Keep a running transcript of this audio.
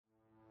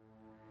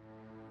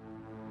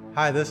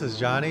Hi, this is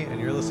Johnny,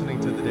 and you're listening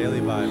to The Daily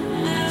Vibe.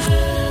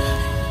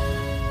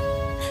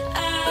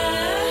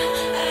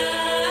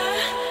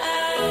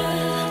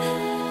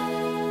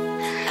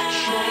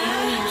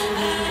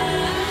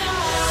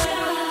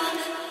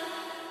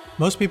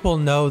 Most people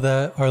know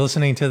that are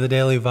listening to The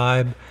Daily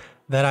Vibe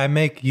that I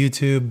make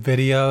YouTube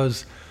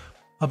videos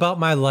about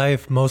my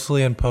life,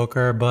 mostly in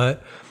poker,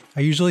 but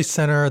I usually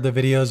center the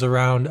videos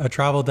around a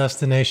travel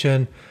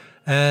destination.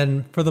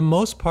 And for the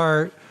most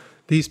part,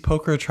 these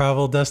poker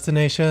travel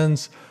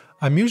destinations,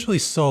 I'm usually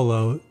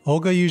solo.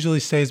 Olga usually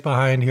stays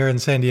behind here in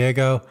San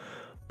Diego,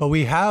 but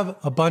we have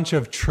a bunch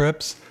of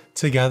trips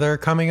together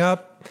coming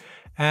up.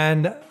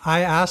 And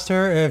I asked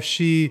her if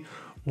she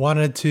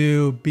wanted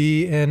to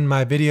be in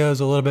my videos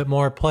a little bit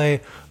more,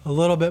 play a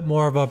little bit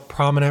more of a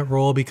prominent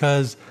role,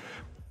 because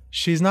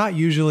she's not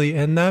usually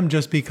in them,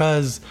 just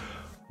because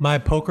my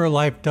poker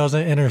life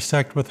doesn't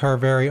intersect with her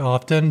very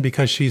often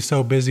because she's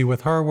so busy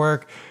with her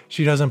work.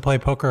 She doesn't play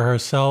poker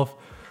herself.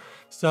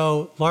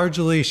 So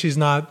largely she's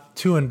not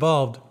too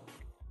involved.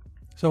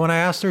 So when I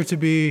asked her to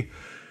be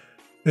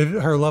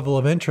her level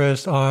of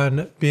interest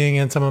on being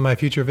in some of my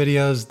future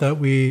videos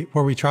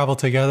where we travel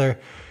together,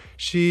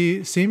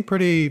 she seemed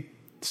pretty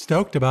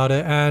stoked about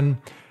it and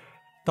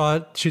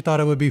she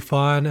thought it would be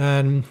fun.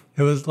 And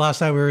it was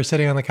last night we were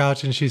sitting on the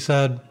couch and she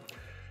said,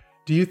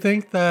 "Do you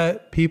think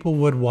that people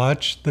would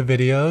watch the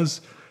videos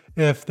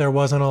if there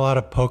wasn't a lot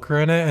of poker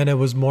in it and it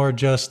was more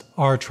just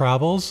our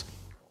travels?"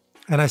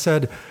 And I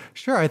said,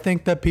 "Sure, I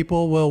think that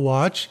people will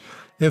watch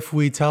if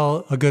we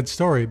tell a good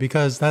story,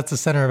 because that's the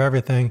center of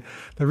everything.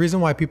 The reason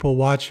why people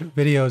watch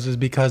videos is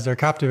because they're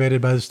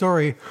captivated by the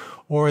story,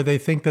 or they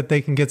think that they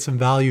can get some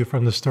value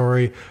from the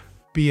story,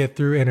 be it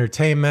through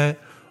entertainment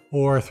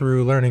or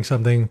through learning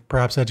something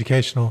perhaps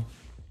educational."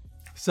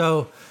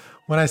 So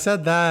when I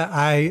said that,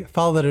 I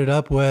followed it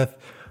up with,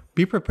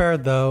 be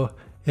prepared though,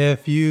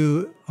 if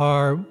you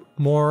are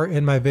more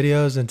in my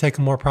videos and take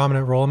a more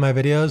prominent role in my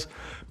videos,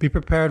 be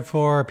prepared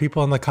for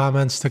people in the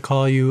comments to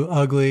call you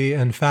ugly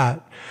and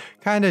fat.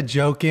 Kind of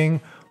joking,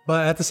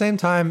 but at the same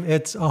time,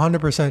 it's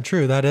 100%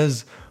 true. That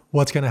is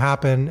what's going to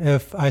happen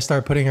if I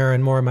start putting her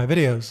in more of my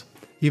videos.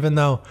 Even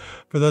though,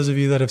 for those of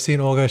you that have seen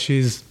Olga,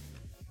 she's a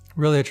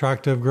really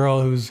attractive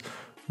girl who's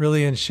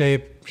really in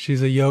shape.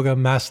 She's a yoga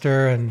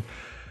master and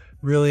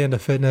really into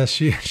fitness.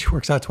 She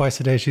works out twice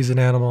a day. She's an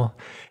animal.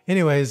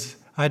 Anyways,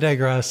 I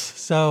digress.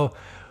 So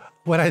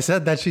when I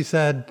said that, she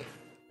said,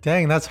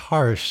 "Dang, that's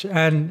harsh."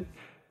 And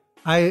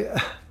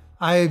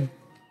I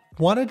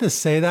wanted to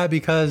say that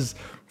because,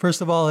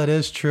 first of all, it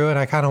is true. And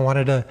I kind of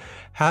wanted to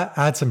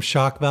add some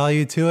shock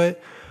value to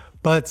it.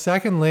 But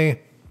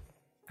secondly,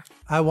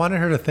 I wanted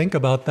her to think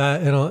about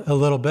that in a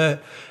little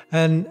bit.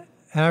 And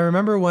I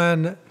remember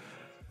when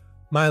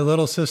my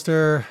little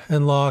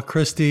sister-in-law,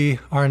 Christy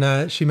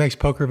Arnett, she makes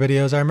poker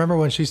videos. I remember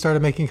when she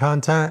started making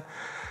content,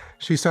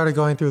 she started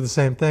going through the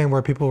same thing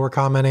where people were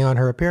commenting on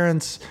her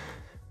appearance.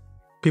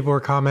 People were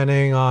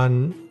commenting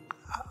on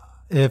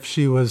if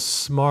she was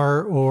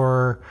smart,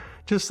 or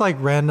just like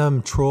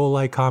random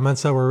troll-like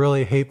comments that were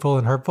really hateful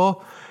and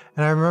hurtful.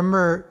 And I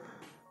remember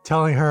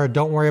telling her,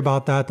 don't worry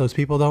about that. Those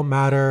people don't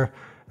matter.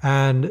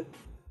 And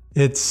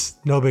it's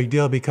no big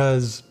deal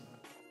because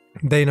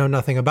they know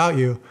nothing about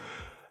you.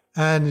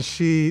 And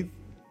she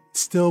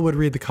still would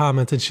read the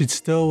comments and she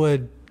still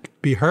would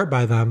be hurt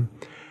by them.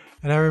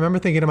 And I remember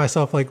thinking to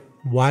myself, like,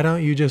 why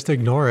don't you just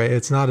ignore it?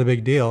 It's not a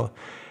big deal.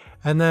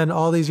 And then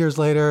all these years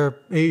later,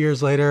 8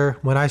 years later,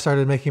 when I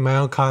started making my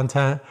own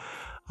content,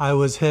 I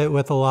was hit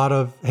with a lot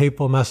of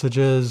hateful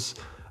messages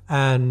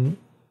and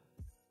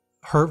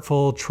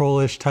hurtful,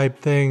 trollish type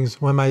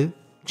things when my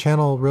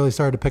channel really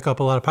started to pick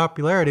up a lot of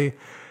popularity.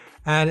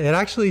 And it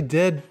actually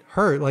did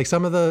hurt. Like,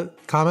 some of the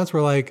comments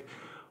were like,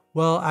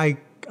 well, I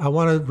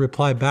want to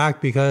reply back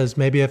because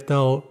maybe if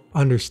they'll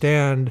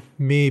understand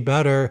me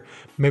better,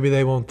 maybe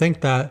they won't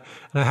think that.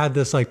 And I had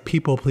this like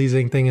people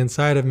pleasing thing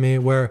inside of me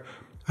where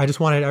I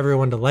just wanted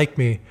everyone to like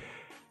me.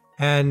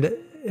 And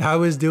I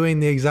was doing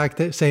the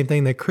exact same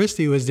thing that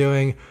Christy was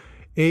doing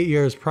 8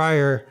 years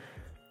prior.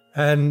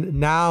 And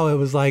now it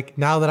was like,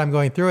 now that I'm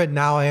going through it,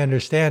 now I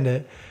understand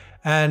it.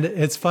 And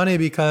it's funny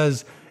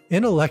because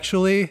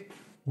intellectually,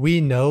 we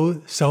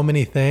know so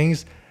many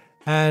things,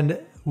 and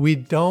we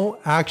don't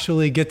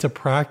actually get to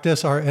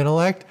practice our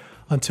intellect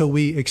until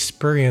we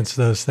experience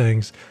those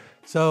things.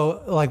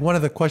 So like one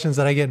of the questions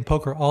that I get in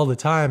poker all the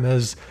time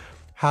is,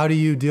 how do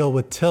you deal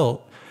with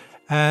tilt?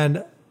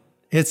 And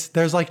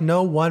there's like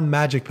no one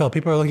magic pill.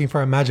 People are looking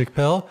for a magic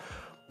pill,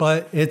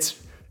 but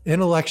it's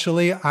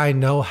intellectually, I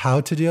know how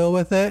to deal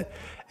with it.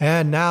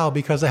 And now,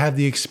 because I have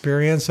the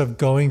experience of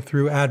going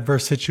through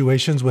adverse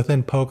situations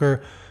within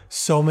poker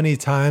so many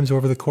times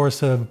over the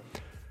course of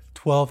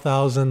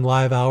 12,000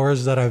 live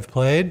hours that I've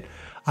played,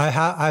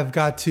 I've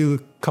got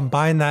to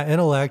combine that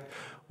intellect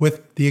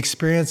with the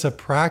experience of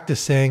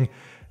practicing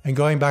and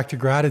going back to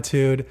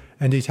gratitude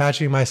and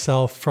detaching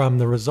myself from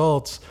the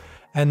results.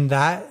 And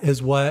that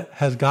is what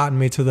has gotten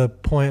me to the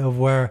point of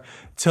where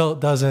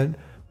tilt doesn't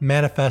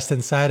manifest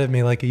inside of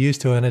me like it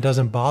used to, and it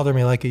doesn't bother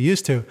me like it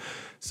used to.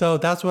 So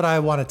that's what I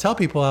want to tell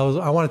people.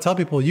 I want to tell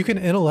people you can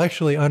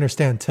intellectually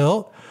understand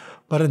tilt,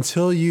 but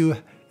until you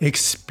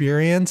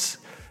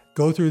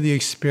go through the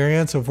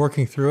experience of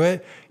working through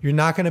it, you're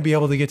not going to be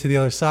able to get to the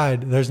other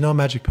side. There's no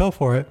magic pill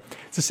for it.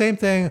 It's the same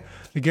thing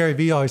that Gary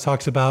Vee always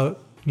talks about.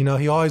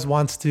 He always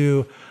wants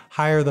to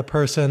hire the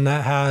person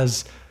that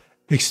has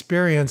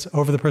experience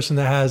over the person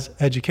that has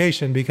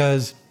education,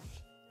 because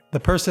the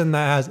person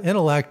that has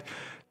intellect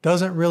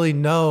doesn't really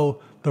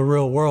know the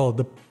real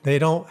world. They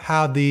don't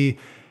have the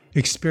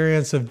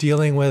experience of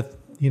dealing with,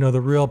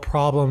 the real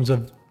problems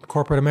of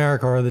corporate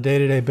America or the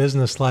day-to-day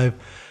business life.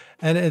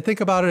 And think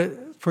about it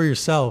for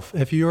yourself.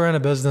 If you were in a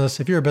business,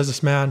 if you're a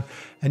businessman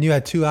and you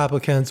had 2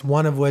 applicants,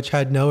 one of which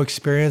had no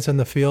experience in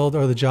the field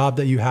or the job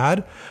that you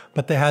had,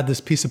 but they had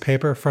this piece of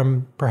paper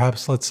from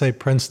perhaps, let's say,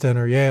 Princeton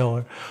or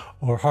Yale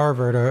or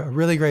Harvard or a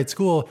really great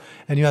school,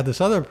 and you had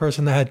this other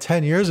person that had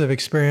 10 years of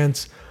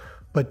experience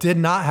but did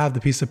not have the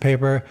piece of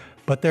paper,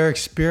 but their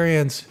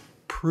experience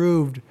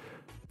proved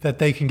that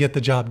they can get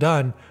the job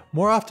done.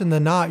 More often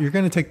than not, you're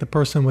going to take the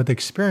person with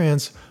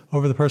experience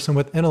over the person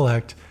with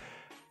intellect.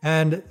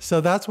 And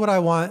so that's what I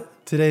want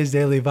today's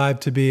daily vibe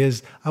to be,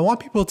 is I want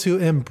people to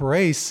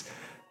embrace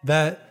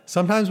that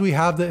sometimes we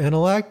have the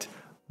intellect,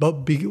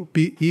 but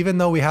even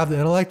though we have the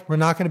intellect, we're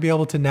not going to be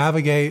able to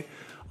navigate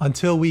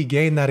until we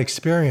gain that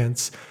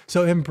experience.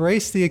 So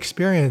embrace the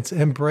experience,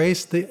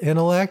 embrace the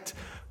intellect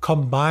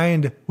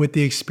combined with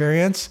the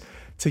experience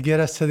to get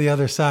us to the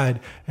other side.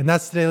 And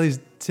that's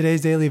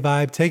today's daily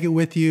vibe. Take it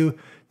with you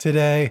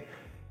today.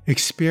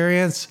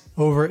 Experience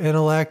over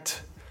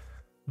intellect.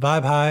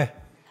 Vibe high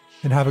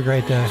and have a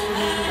great day.